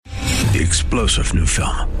The explosive new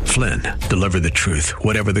film, Flynn, deliver the truth,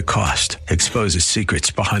 whatever the cost, exposes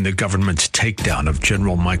secrets behind the government's takedown of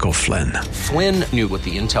General Michael Flynn. Flynn knew what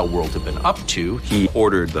the intel world had been up to. He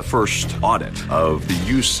ordered the first audit of the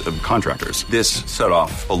use of contractors. This set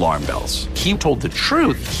off alarm bells. He told the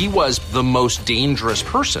truth. He was the most dangerous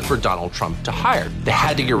person for Donald Trump to hire. They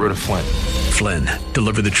had to get rid of Flynn. Flynn,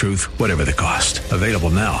 deliver the truth, whatever the cost. Available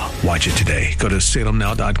now. Watch it today. Go to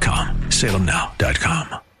salemnow.com.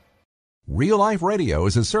 salemnow.com. Real Life Radio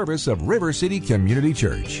is a service of River City Community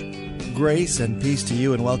Church. Grace and peace to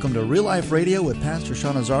you, and welcome to Real Life Radio with Pastor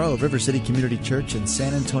Sean Azzaro of River City Community Church in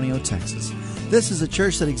San Antonio, Texas. This is a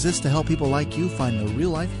church that exists to help people like you find the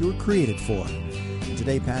real life you were created for. And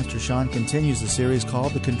today, Pastor Sean continues the series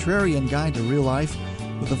called The Contrarian Guide to Real Life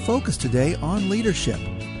with a focus today on leadership.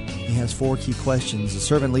 He has 4 key questions a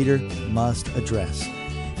servant leader must address.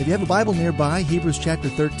 If you have a Bible nearby, Hebrews chapter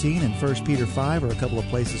 13 and 1 Peter 5 are a couple of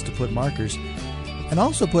places to put markers. And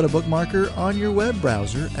also put a bookmarker on your web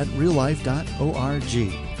browser at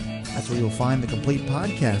reallife.org. That's where you'll find the complete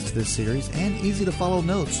podcast of this series and easy-to-follow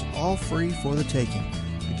notes, all free for the taking.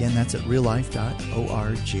 Again, that's at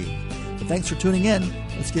reallife.org. But thanks for tuning in.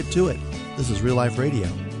 Let's get to it. This is Real Life Radio.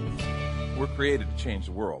 We're created to change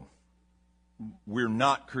the world. We're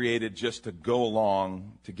not created just to go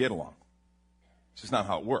along to get along. It's just not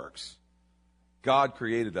how it works. God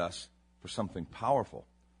created us for something powerful,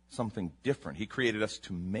 something different. He created us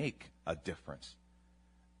to make a difference.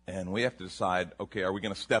 And we have to decide, okay, are we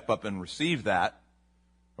going to step up and receive that?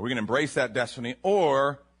 Are we going to embrace that destiny?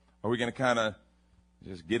 Or are we going to kind of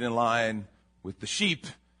just get in line with the sheep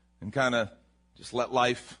and kind of just let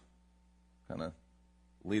life kind of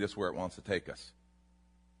lead us where it wants to take us?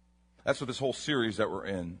 That's what this whole series that we're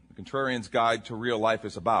in, The Contrarian's Guide to Real Life,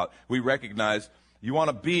 is about. We recognize you want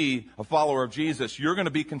to be a follower of Jesus, you're going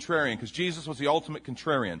to be contrarian, because Jesus was the ultimate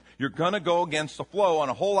contrarian. You're going to go against the flow on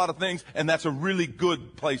a whole lot of things, and that's a really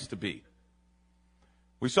good place to be.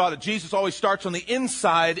 We saw that Jesus always starts on the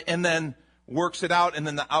inside and then works it out, and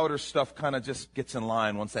then the outer stuff kind of just gets in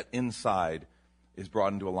line once that inside is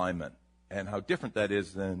brought into alignment. And how different that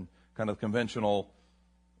is than kind of conventional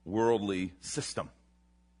worldly system.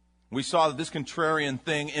 We saw that this contrarian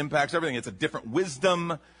thing impacts everything. It's a different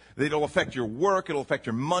wisdom. It'll affect your work. It'll affect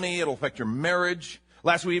your money. It'll affect your marriage.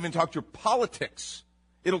 Last week we even talked your politics.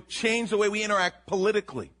 It'll change the way we interact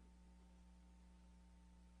politically.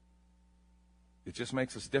 It just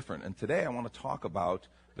makes us different. And today I want to talk about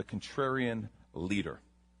the contrarian leader.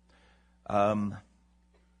 John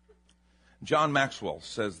Maxwell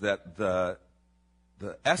says that the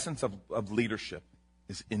essence of leadership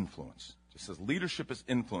is influence. Just says leadership is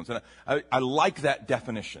influence. And I like that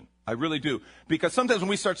definition. I really do. Because sometimes when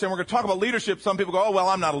we start saying we're going to talk about leadership, some people go, oh, well,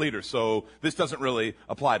 I'm not a leader, so this doesn't really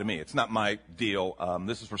apply to me. It's not my deal.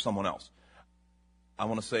 This is for someone else. I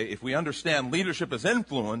want to say if we understand leadership as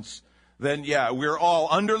influence, then, yeah, we're all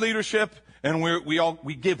under leadership, and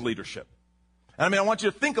we give leadership. And I mean, I want you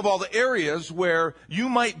to think of all the areas where you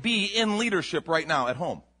might be in leadership right now at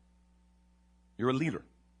home. You're a leader.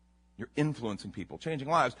 You're influencing people, changing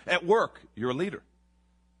lives. At work, you're a leader.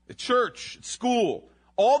 At church, at school,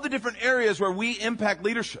 all the different areas where we impact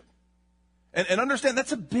leadership. And understand,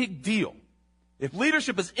 that's a big deal. If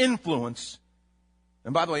leadership is influence,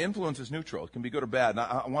 and by the way, influence is neutral. It can be good or bad. And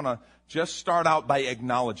I want to just start out by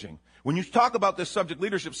acknowledging. When you talk about this subject,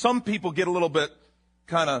 leadership, some people get a little bit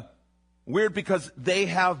kind of weird because they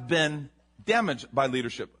have been damaged by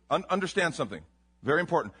leadership. Understand something very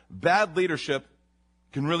important. Bad leadership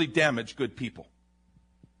can really damage good people.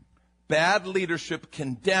 Bad leadership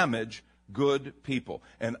can damage good people.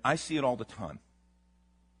 And I see it all the time.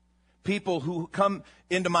 People who come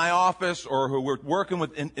into my office or who we're working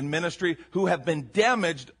with in ministry who have been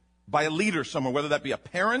damaged by a leader somewhere, whether that be a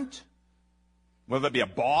parent, whether that be a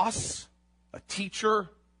boss, a teacher,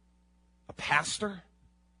 a pastor.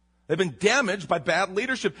 They've been damaged by bad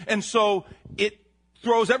leadership. And so it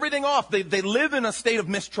throws everything off. They live in a state of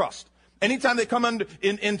mistrust. Anytime they come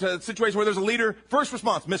into a situation where there's a leader, first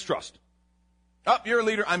response, mistrust. Oh, you're a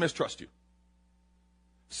leader, I mistrust you.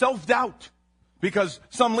 Self-doubt. Because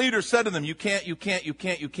some leader said to them, you can't.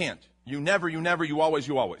 You never, you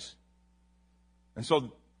always. And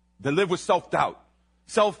so they live with self-doubt.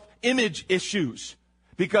 Self-image issues.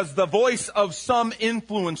 Because the voice of some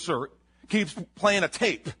influencer keeps playing a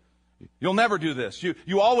tape. You'll never do this.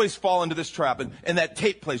 You always fall into this trap. And that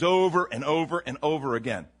tape plays over and over and over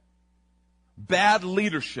again. Bad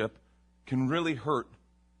leadership can really hurt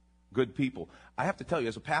good people. I have to tell you,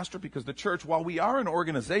 as a pastor, because the church, while we are an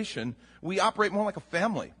organization, we operate more like a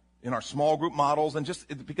family. in our small group models, and just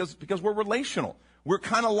because we're relational. We're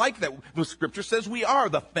kind of like that. The scripture says we are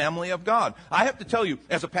the family of God. I have to tell you,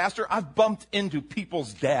 as a pastor, I've bumped into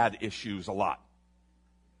people's dad issues a lot.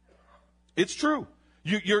 It's true.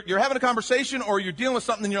 You're having a conversation or you're dealing with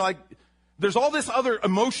something and you're like, there's all this other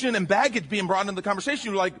emotion and baggage being brought into the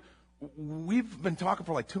conversation. You're like, we've been talking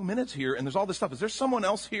for like 2 minutes here and there's all this stuff. Is there someone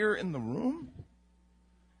else here in the room?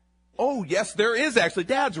 Oh, yes, there is actually.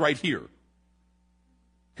 Dad's right here.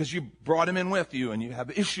 Because you brought him in with you and you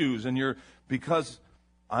have issues and because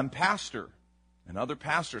I'm pastor and other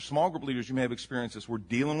pastors, small group leaders, you may have experienced this. We're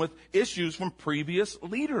dealing with issues from previous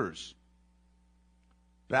leaders.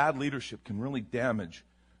 Bad leadership can really damage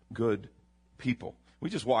good people. We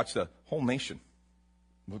just watched a whole nation,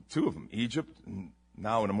 two of them, Egypt, and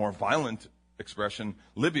now in a more violent expression,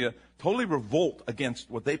 Libya, totally revolt against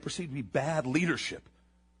what they perceive to be bad leadership.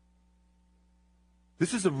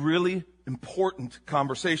 This is a really important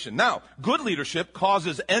conversation. Now, good leadership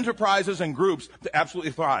causes enterprises and groups to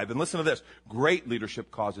absolutely thrive. And listen to this. Great leadership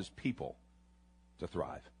causes people to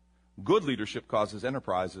thrive. Good leadership causes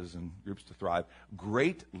enterprises and groups to thrive.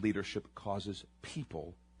 Great leadership causes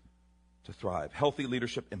people to thrive. Healthy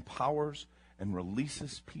leadership empowers and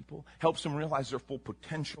releases people, helps them realize their full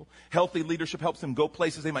potential. Healthy leadership helps them go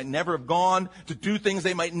places they might never have gone, to do things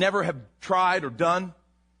they might never have tried or done,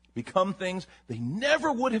 become things they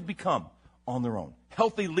never would have become on their own.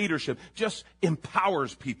 Healthy leadership just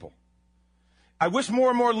empowers people. I wish more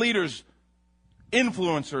and more leaders,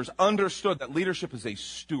 influencers, understood that leadership is a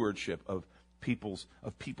stewardship of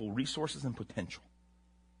people resources and potential.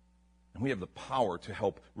 And we have the power to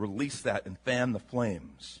help release that and fan the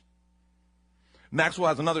flames. Maxwell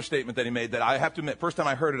has another statement that he made that I have to admit, first time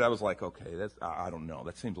I heard it, I was like, okay, I don't know.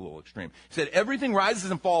 That seems a little extreme. He said, everything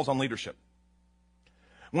rises and falls on leadership.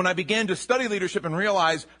 When I began to study leadership and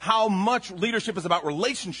realize how much leadership is about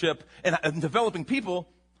relationship and developing people,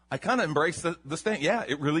 I kind of embraced this thing. Yeah,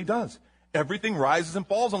 it really does. Everything rises and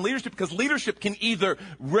falls on leadership because leadership can either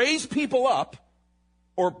raise people up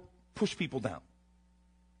or push people down.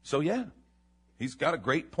 So yeah, he's got a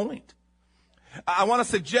great point. I want to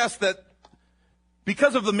suggest that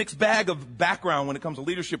because of the mixed bag of background when it comes to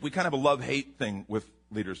leadership, we kind of have a love-hate thing with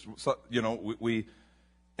leaders. So,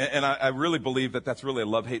 and I really believe that that's really a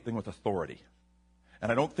love-hate thing with authority.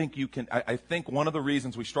 And I don't think you can, I think one of the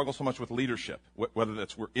reasons we struggle so much with leadership, whether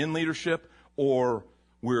that's we're in leadership or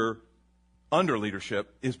we're under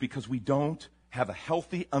leadership, is because we don't have a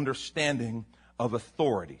healthy understanding of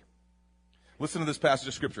authority. Listen to this passage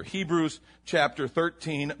of Scripture, Hebrews chapter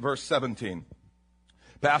 13, verse 17.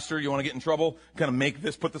 Pastor, you want to get in trouble? Kind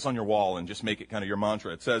of put this on your wall and just make it kind of your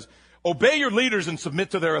mantra. It says, obey your leaders and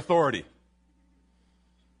submit to their authority.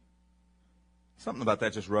 Something about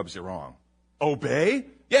that just rubs you wrong. Obey?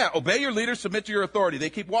 Yeah, obey your leaders, submit to your authority.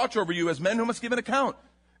 They keep watch over you as men who must give an account.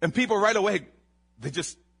 And people right away, they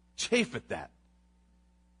just chafe at that.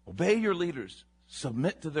 Obey your leaders,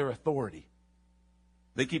 submit to their authority.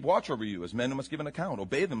 They keep watch over you as men who must give an account.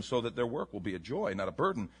 Obey them so that their work will be a joy, not a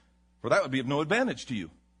burden, for that would be of no advantage to you.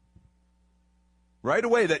 Right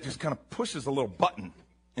away, that just kind of pushes a little button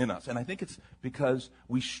in us. And I think it's because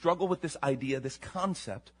we struggle with this idea, this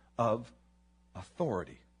concept of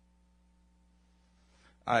authority.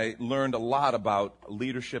 I learned a lot about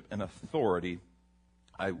leadership and authority.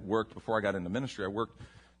 Before I got into ministry, I worked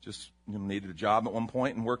needed a job at one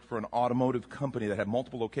point and worked for an automotive company that had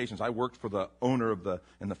multiple locations. I worked for the owner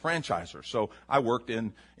and the franchisor. So I worked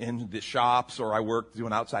in the shops, or I worked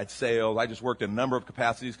doing outside sales. I just worked in a number of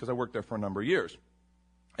capacities because I worked there for a number of years.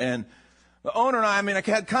 And the owner and I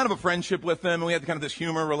had kind of a friendship with him, and we had kind of this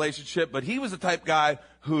humor relationship, but he was the type guy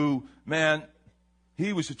who,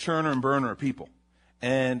 he was a churner and burner of people.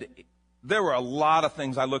 And there were a lot of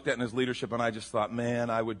things I looked at in his leadership, and I just thought,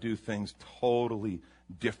 I would do things totally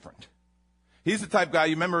different. He's the type guy,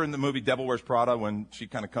 you remember in the movie Devil Wears Prada when she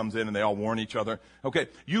kind of comes in and they all warn each other? Okay,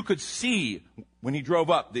 you could see when he drove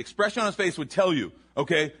up, the expression on his face would tell you,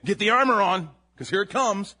 okay, get the armor on, because here it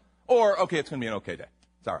comes, or, okay, it's going to be an okay day.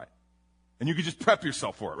 It's all right. And you could just prep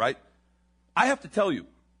yourself for it, right? I have to tell you,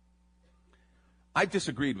 I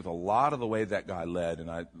disagreed with a lot of the way that guy led,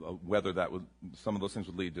 and whether some of those things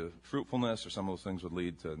would lead to fruitfulness or some of those things would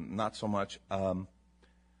lead to not so much.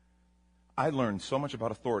 I learned so much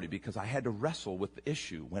about authority because I had to wrestle with the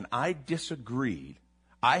issue. When I disagreed,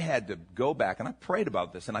 I had to go back, and I prayed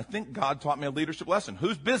about this, and I think God taught me a leadership lesson.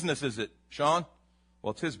 Whose business is it, Sean?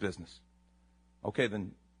 Well, it's his business. Okay,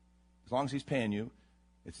 then as long as he's paying you,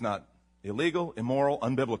 it's not illegal, immoral,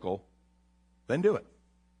 unbiblical, then do it.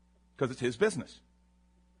 Because it's his business.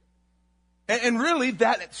 And really,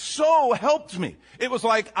 that so helped me. It was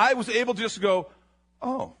like I was able to just go,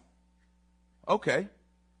 oh, Okay.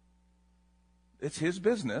 It's his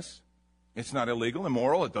business. It's not illegal,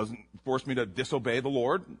 immoral. It doesn't force me to disobey the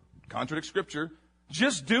Lord, contradict Scripture.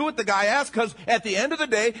 Just do what the guy asks, because at the end of the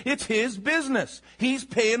day, it's his business. He's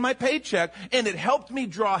paying my paycheck, and it helped me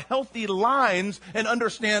draw healthy lines and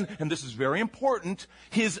understand, and this is very important,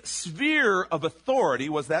 his sphere of authority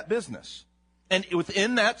was that business. And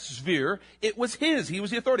within that sphere, it was his. He was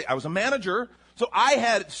the authority. I was a manager, so I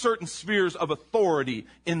had certain spheres of authority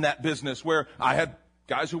in that business where I had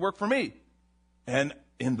guys who worked for me. And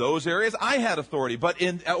in those areas, I had authority. But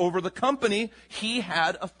over the company, he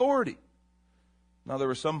had authority. Now, there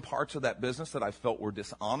were some parts of that business that I felt were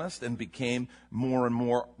dishonest and became more and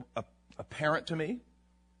more apparent to me.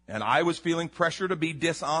 And I was feeling pressure to be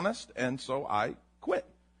dishonest, and so I quit.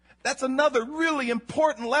 That's another really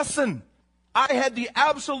important lesson. I had the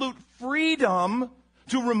absolute freedom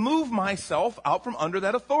to remove myself out from under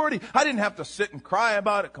that authority. I didn't have to sit and cry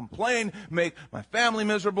about it, complain, make my family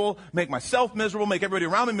miserable, make myself miserable, make everybody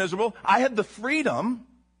around me miserable. I had the freedom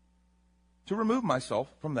to remove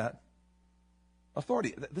myself from that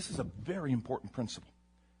authority. This is a very important principle.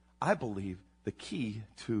 I believe the key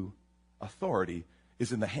to authority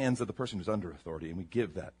is in the hands of the person who's under authority, and we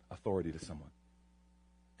give that authority to someone.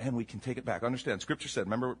 And we can take it back. Understand, Scripture said,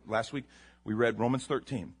 remember last week we read Romans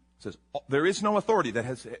 13. It says, there is no authority that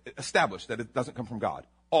has established that it doesn't come from God.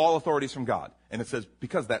 All authority is from God. And it says,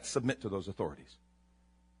 because that, submit to those authorities.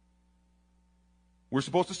 We're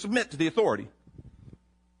supposed to submit to the authority,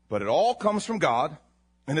 but it all comes from God,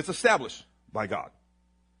 and it's established by God.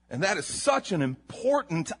 And that is such an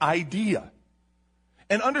important idea.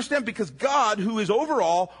 And understand, because God, who is over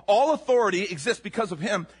all authority exists because of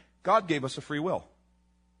him, God gave us a free will.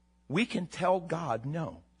 We can tell God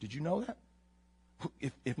no. Did you know that?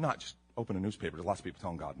 If not, just open a newspaper. There's lots of people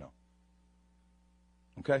telling God no.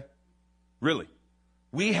 Okay? Really.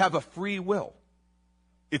 We have a free will.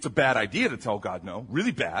 It's a bad idea to tell God no.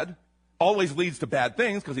 Really bad. Always leads to bad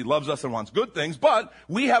things because he loves us and wants good things, but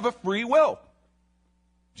we have a free will.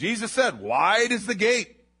 Jesus said, wide is the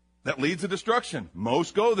gate that leads to destruction.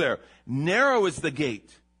 Most go there. Narrow is the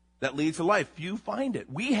gate that leads to life. Few find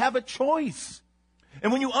it. We have a choice.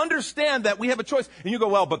 And when you understand that we have a choice, and you go,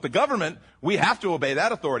 well, but the government, we have to obey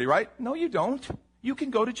that authority, right? No, you don't. You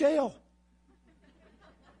can go to jail.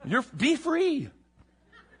 Be free.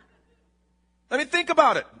 I mean, think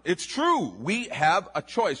about it. It's true. We have a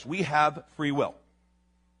choice. We have free will.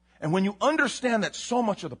 And when you understand that so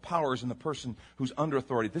much of the power is in the person who's under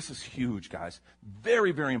authority, this is huge, guys.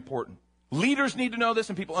 Very, very important. Leaders need to know this,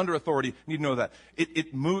 and people under authority need to know that.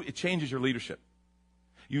 It changes your leadership.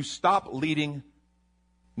 You stop leading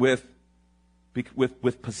with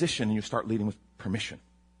position, and you start leading with permission.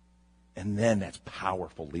 And then that's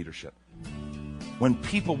powerful leadership. When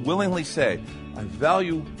people willingly say, I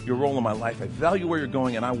value your role in my life, I value where you're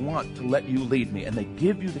going, and I want to let you lead me, and they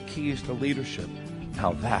give you the keys to leadership,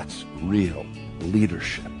 now that's real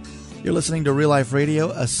leadership. You're listening to Real Life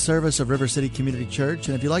Radio, a service of River City Community Church,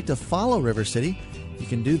 and if you'd like to follow River City, you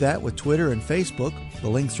can do that with Twitter and Facebook. The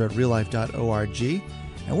links are at reallife.org.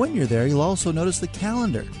 And when you're there, you'll also notice the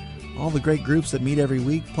calendar. All the great groups that meet every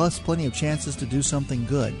week, plus plenty of chances to do something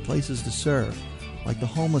good, places to serve, like the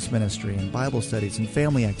homeless ministry and Bible studies and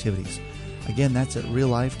family activities. Again, that's at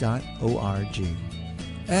reallife.org.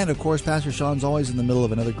 And, of course, Pastor Sean's always in the middle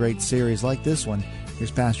of another great series like this one.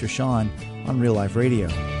 Here's Pastor Sean on Real Life Radio.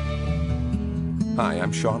 Hi,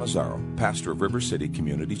 I'm Sean Azzaro, pastor of River City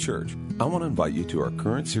Community Church. I want to invite you to our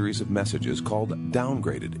current series of messages called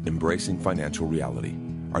Downgraded, Embracing Financial Reality.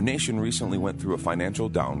 Our nation recently went through a financial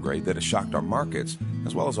downgrade that has shocked our markets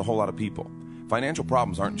as well as a whole lot of people. Financial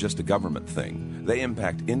problems aren't just a government thing. They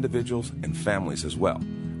impact individuals and families as well.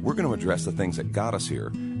 We're going to address the things that got us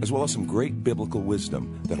here, as well as some great biblical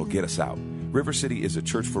wisdom that'll get us out. River City is a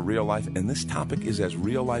church for real life, and this topic is as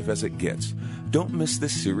real life as it gets. Don't miss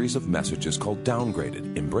this series of messages called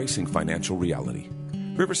Downgraded, Embracing Financial Reality.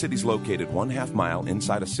 River City is located 1/2 mile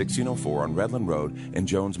inside of 1604 on Redland Road in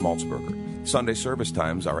Jones-Maltzberger. Sunday service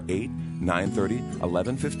times are 8, 9:30,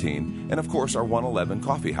 11:15, and of course our 111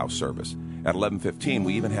 Coffee House service. At 11:15,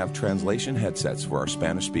 we even have translation headsets for our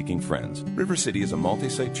Spanish-speaking friends. River City is a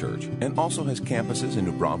multi-site church and also has campuses in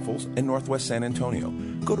New Braunfels and Northwest San Antonio.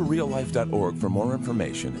 Go to reallife.org for more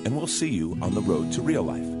information, and we'll see you on the road to real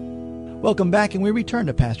life. Welcome back, and we return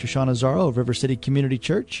to Pastor Sean Azzaro of River City Community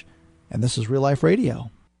Church, and this is Real Life Radio.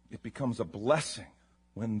 It becomes a blessing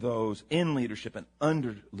when those in leadership and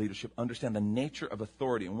under leadership understand the nature of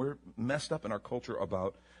authority. And we're messed up in our culture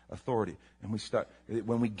about authority. And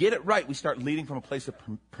when we get it right, we start leading from a place of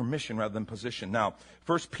permission rather than position. Now,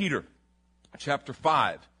 1 Peter chapter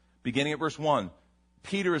 5, beginning at verse 1,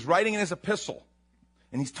 Peter is writing in his epistle,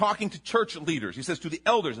 and he's talking to church leaders. He says to the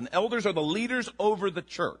elders, and the elders are the leaders over the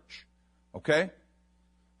church. Okay?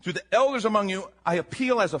 To the elders among you, I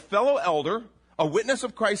appeal as a fellow elder, a witness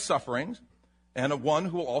of Christ's sufferings, and of one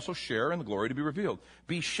who will also share in the glory to be revealed.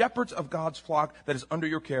 Be shepherds of God's flock that is under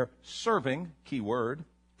your care, serving, key word,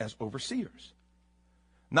 as overseers.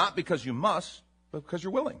 Not because you must, but because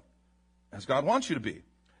you're willing, as God wants you to be.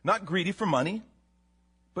 Not greedy for money,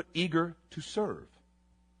 but eager to serve.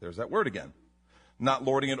 There's that word again. Not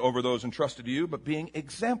lording it over those entrusted to you, but being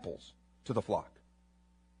examples to the flock.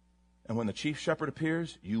 And when the chief shepherd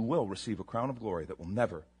appears, you will receive a crown of glory that will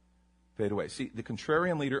never fade away. See, the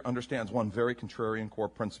contrarian leader understands one very contrarian core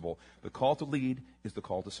principle. The call to lead is the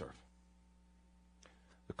call to serve.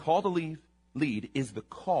 The call to lead is the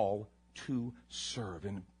call to serve.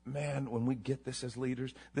 And man, when we get this as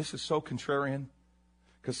leaders, this is so contrarian.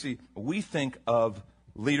 Because see, we think of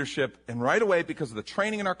leadership, and right away, because of the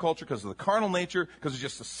training in our culture, because of the carnal nature, because of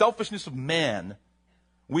just the selfishness of man,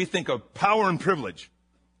 we think of power and privilege.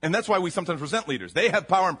 And that's why we sometimes resent leaders. They have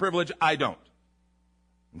power and privilege, I don't.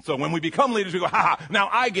 And so when we become leaders, we go, now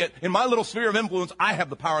I get, in my little sphere of influence, I have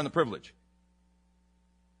the power and the privilege.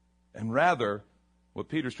 And rather, what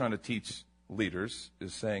Peter's trying to teach leaders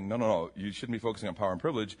is saying, no, you shouldn't be focusing on power and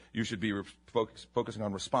privilege. You should be focusing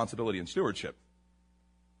on responsibility and stewardship.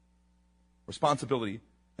 Responsibility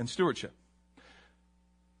and stewardship.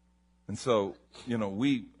 And so,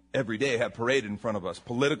 we every day have paraded in front of us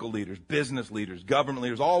political leaders, business leaders, government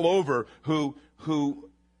leaders all over who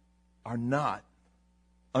are not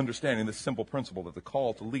understanding this simple principle that the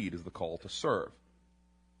call to lead is the call to serve.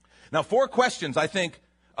 Now, 4 questions I think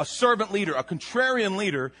a servant leader, a contrarian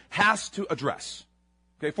leader, has to address.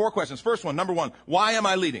 Okay, 4 questions. First one, number 1, why am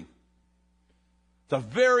I leading? It's a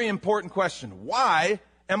very important question. Why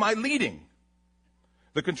am I leading?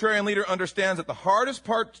 The contrarian leader understands that the hardest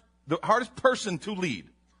person to lead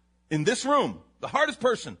in this room, the hardest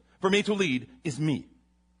person for me to lead is me,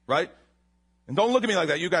 right? And don't look at me like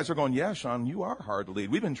that. You guys are going, yeah, Sean, you are hard to lead.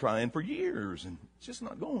 We've been trying for years, and it's just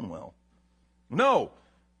not going well. No,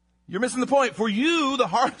 you're missing the point. For you, the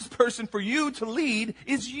hardest person for you to lead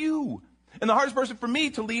is you. And the hardest person for me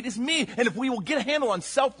to lead is me. And if we will get a handle on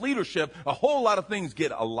self-leadership, a whole lot of things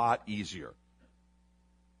get a lot easier.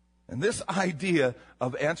 And this idea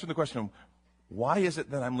of answering the question, why is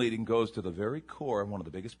it that I'm leading, goes to the very core of one of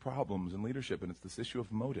the biggest problems in leadership, and it's this issue of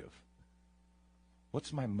motive.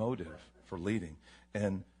 What's my motive for leading?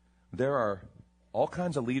 And there are all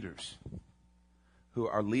kinds of leaders who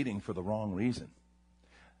are leading for the wrong reason.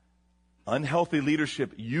 Unhealthy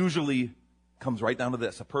leadership usually comes right down to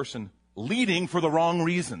this: a person leading for the wrong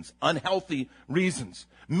reasons, unhealthy reasons,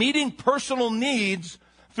 meeting personal needs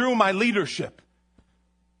through my leadership.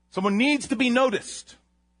 Someone needs to be noticed.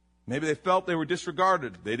 Maybe they felt they were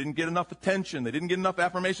disregarded. They didn't get enough attention. They didn't get enough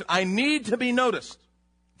affirmation. I need to be noticed.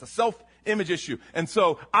 It's a self-image issue. And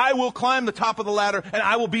so I will climb the top of the ladder, and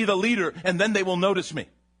I will be the leader, and then they will notice me.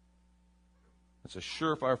 That's a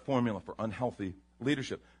surefire formula for unhealthy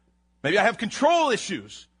leadership. Maybe I have control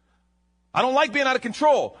issues. I don't like being out of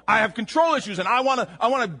control. I have control issues, and I want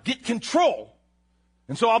to get control.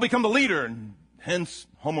 And so I'll become the leader, and hence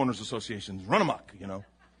homeowners associations run amok,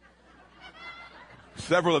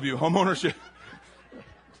 Several of you are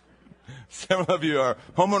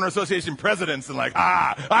homeowner association presidents and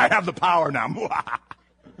I have the power now.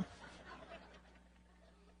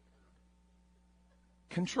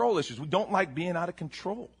 Control issues. We don't like being out of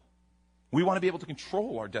control. We want to be able to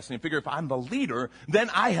control our destiny and figure if I'm the leader, then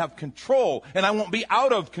I have control and I won't be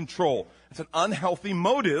out of control. It's an unhealthy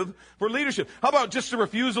motive for leadership. How about just a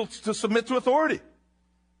refusal to submit to authority?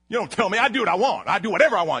 You don't tell me. I do what I want. I do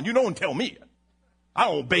whatever I want. You don't tell me. I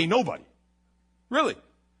don't obey nobody. Really.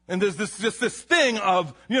 And there's this thing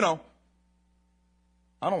of, I don't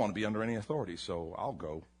want to be under any authority, so I'll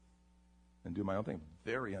go and do my own thing.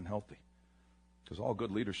 Very unhealthy. Because all good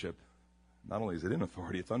leadership, not only is it in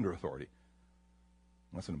authority, it's under authority.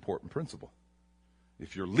 That's an important principle.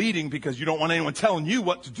 If you're leading because you don't want anyone telling you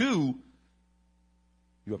what to do,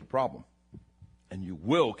 you have a problem. And you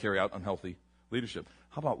will carry out unhealthy leadership.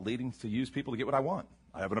 How about leading to use people to get what I want?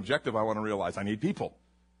 I have an objective I want to realize. I need people.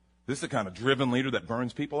 This is the kind of driven leader that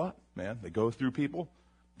burns people up, man. They go through people.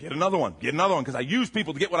 Get another one, because I use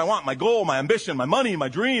people to get what I want, my goal, my ambition, my money, my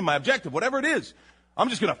dream, my objective, whatever it is. I'm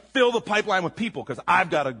just going to fill the pipeline with people because I've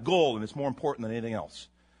got a goal and it's more important than anything else.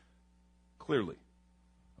 Clearly,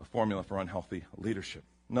 a formula for unhealthy leadership.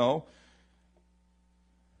 No.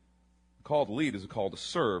 The call to lead is a call to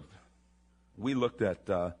serve. We looked at,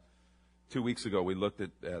 2 weeks ago, we looked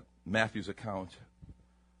at Matthew's account.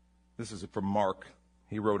 This is from Mark.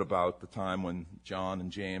 He wrote about the time when John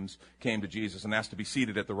and James came to Jesus and asked to be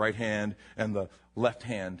seated at the right hand and the left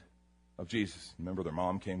hand of Jesus. Remember, their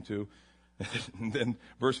mom came too. And then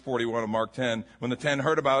verse 41 of Mark 10, when the 10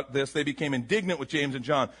 heard about this, they became indignant with James and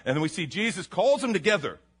John. And then we see Jesus calls them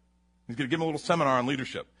together. He's going to give them a little seminar on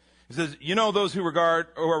leadership. He says, you know, those who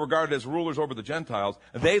are regarded as rulers over the Gentiles,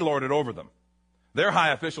 they lord it over them. Their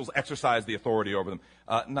high officials exercise the authority over them.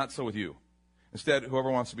 Not so with you. Instead, whoever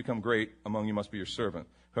wants to become great among you must be your servant.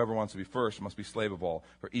 Whoever wants to be first must be slave of all.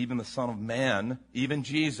 For even the Son of Man, even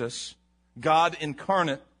Jesus, God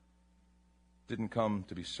incarnate, didn't come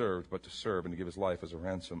to be served, but to serve and to give his life as a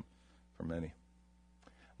ransom for many.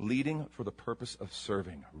 Leading for the purpose of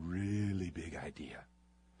serving. Really big idea.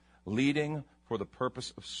 Leading for the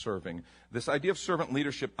purpose of serving. This idea of servant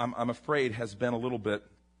leadership, I'm afraid, has been a little bit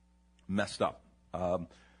messed up.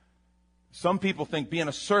 Some people think being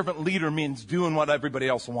a servant leader means doing what everybody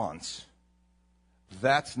else wants.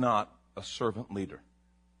 That's not a servant leader.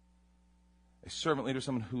 A servant leader is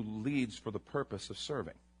someone who leads for the purpose of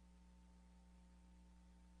serving.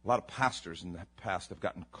 A lot of pastors in the past have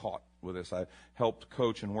gotten caught with this. I helped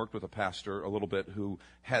coach and worked with a pastor a little bit who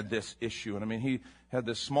had this issue. And I mean, he had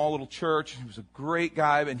this small little church. He was a great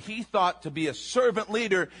guy. And he thought to be a servant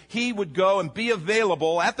leader, he would go and be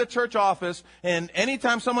available at the church office. And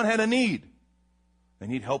anytime someone had a need, they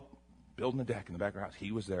need help building a deck in the back of the house,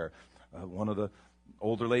 he was there. One of the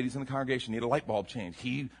older ladies in the congregation needed a light bulb changed.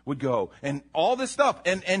 He would go. And all this stuff.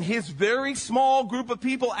 And his very small group of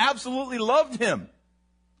people absolutely loved him.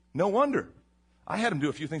 No wonder. I had him do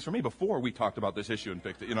a few things for me before we talked about this issue and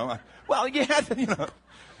fixed it.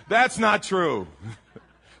 That's not true.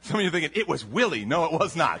 Some of you are thinking, it was Willie. No, it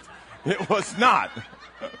was not. It was not.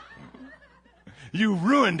 You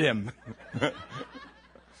ruined him.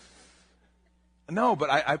 No, but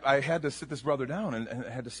I had to sit this brother down and I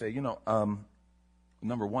had to say,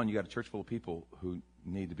 number one, you got a church full of people who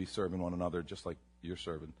need to be serving one another just like you're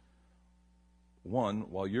serving.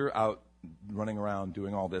 One, while you're out running around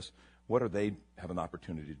doing all this, what do they have an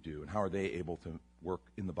opportunity to do, and how are they able to work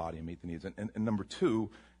in the body and meet the needs? And number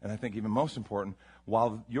two, and I think even most important,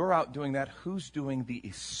 while you're out doing that, who's doing the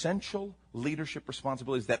essential leadership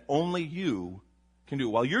responsibilities that only you can do?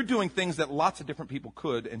 While you're doing things that lots of different people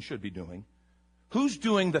could and should be doing, who's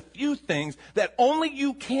doing the few things that only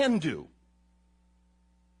you can do?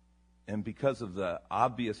 And because of the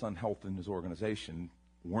obvious unhealth in his organization,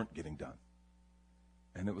 weren't getting done.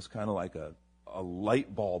 And it was kind of like a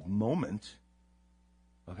light bulb moment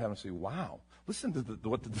of having to say, wow, listen to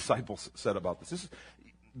what the disciples said about this.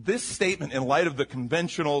 This statement, in light of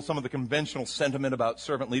some of the conventional sentiment about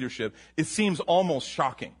servant leadership, it seems almost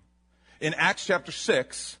shocking. In Acts chapter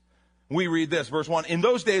 6, we read this, verse 1, in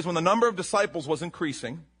those days when the number of disciples was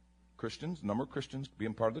increasing, the number of Christians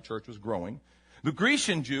being part of the church was growing, the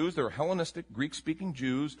Grecian Jews, there were Hellenistic, Greek-speaking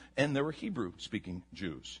Jews, and there were Hebrew-speaking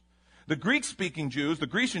Jews. The Greek-speaking Jews, the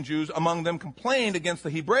Grecian Jews, among them complained against the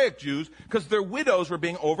Hebraic Jews because their widows were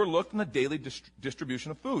being overlooked in the daily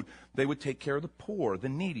distribution of food. They would take care of the poor, the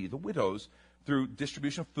needy, the widows through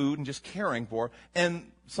distribution of food and just caring for.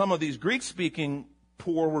 And some of these Greek-speaking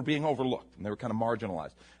poor were being overlooked, and they were kind of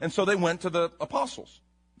marginalized. And so they went to the apostles,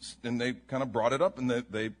 and they kind of brought it up, and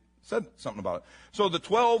they said something about it. So the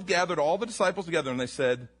 12 gathered all the disciples together, and they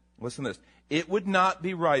said, listen to this, it would not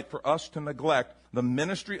be right for us to neglect the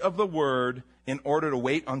ministry of the word in order to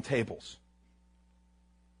wait on tables.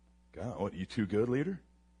 God, what, you too good, leader?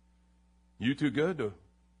 You too good to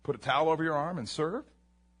put a towel over your arm and serve?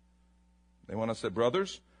 They want to say,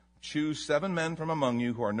 brothers, choose 7 men from among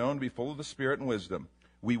you who are known to be full of the Spirit and wisdom.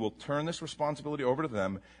 We will turn this responsibility over to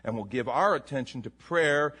them and will give our attention to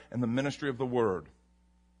prayer and the ministry of the word.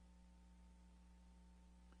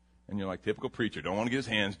 And you're like, typical preacher, don't want to get his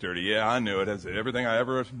hands dirty. Yeah, I knew it. That's every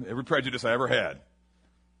prejudice I ever had.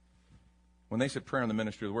 When they said prayer and the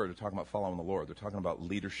ministry of the word, they're talking about following the Lord. They're talking about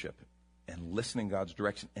leadership and listening God's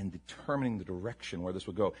direction and determining the direction where this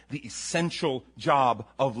would go. The essential job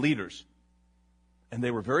of leaders. And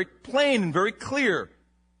they were very plain and very clear.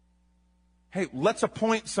 Hey, let's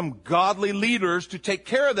appoint some godly leaders to take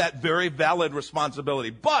care of that very valid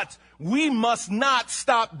responsibility. But we must not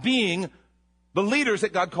stop being the leaders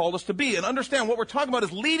that God called us to be. And understand what we're talking about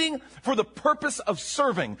is leading for the purpose of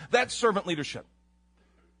serving. That's servant leadership.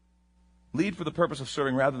 Lead for the purpose of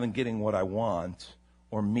serving rather than getting what I want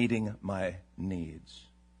or meeting my needs.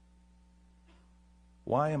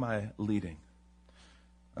 Why am I leading?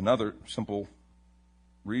 Another simple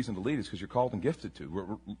reason to lead is because you're called and gifted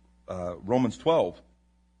to. Romans 12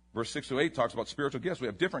 Verse 6 to 8 talks about spiritual gifts. We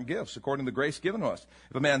have different gifts according to the grace given to us.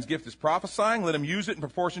 If a man's gift is prophesying, let him use it in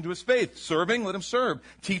proportion to his faith. Serving, let him serve.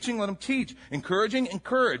 Teaching, let him teach. Encouraging,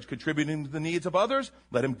 encourage. Contributing to the needs of others,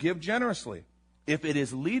 let him give generously. If it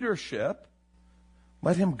is leadership,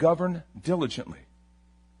 let him govern diligently.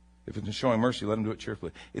 If it's showing mercy, let him do it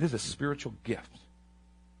cheerfully. It is a spiritual gift.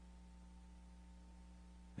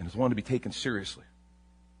 And it's one to be taken seriously.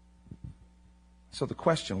 So the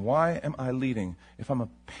question, why am I leading? If I'm a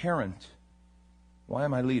parent, why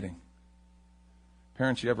am I leading?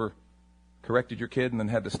 Parents, you ever corrected your kid and then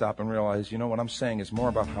had to stop and realize, what I'm saying is more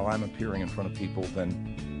about how I'm appearing in front of people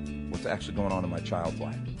than what's actually going on in my child's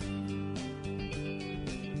life?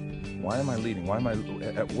 Why am I leading? Why am I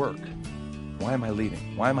at work? Why am I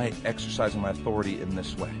leading? Why am I exercising my authority in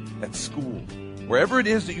this way? At school, wherever it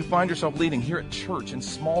is that you find yourself leading, here at church, in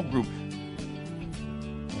small group,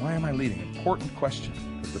 why am I leading? Important question.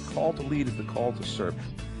 The call to lead is the call to serve.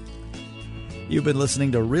 You've been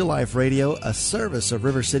listening to Real Life Radio, a service of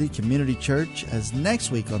River City Community Church. As next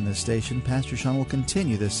week on this station, Pastor Sean will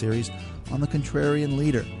continue this series on the Contrarian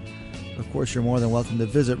Leader. Of course, you're more than welcome to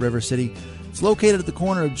visit River City. It's located at the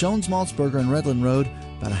corner of Jones Maltzberger and Redland Road,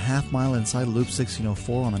 about a half mile inside Loop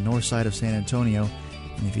 1604 on the north side of San Antonio.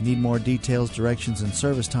 And if you need more details, directions, and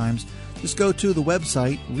service times, just go to the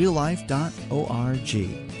website, reallife.org.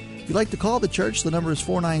 If you'd like to call the church, the number is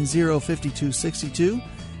 490-5262.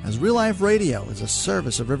 As Real Life Radio is a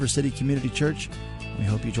service of River City Community Church, we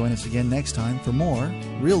hope you join us again next time for more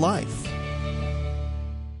Real Life.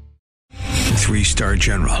 3-star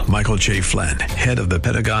General Michael J. Flynn, head of the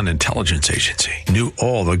Pentagon Intelligence Agency, knew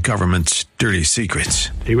all the government's dirty secrets.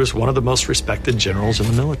 He was one of the most respected generals in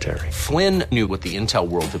the military. Flynn knew what the intel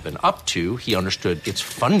world had been up to. He understood its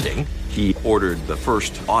funding. He ordered the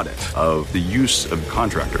first audit of the use of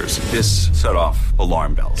contractors. This set off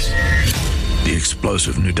alarm bells. The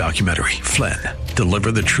explosive new documentary, Flynn,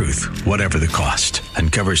 Deliver the Truth, Whatever the Cost,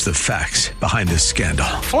 uncovers the facts behind this scandal.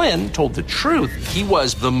 Flynn told the truth. He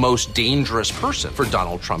was the most dangerous person for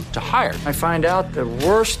Donald Trump to hire. I find out the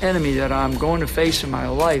worst enemy that I'm going to face in my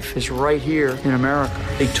life is right here in America.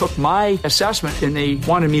 They took my assessment and they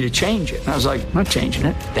wanted me to change it. And I was like, I'm not changing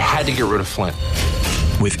it. They had to get rid of Flynn.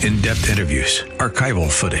 With in-depth interviews, archival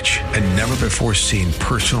footage, and never-before-seen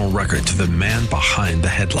personal records of the man behind the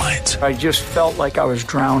headlines. I just felt like I was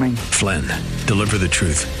drowning. Flynn, Deliver the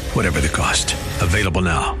Truth, Whatever the Cost. Available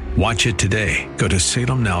now. Watch it today. Go to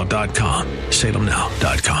salemnow.com.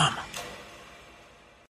 salemnow.com.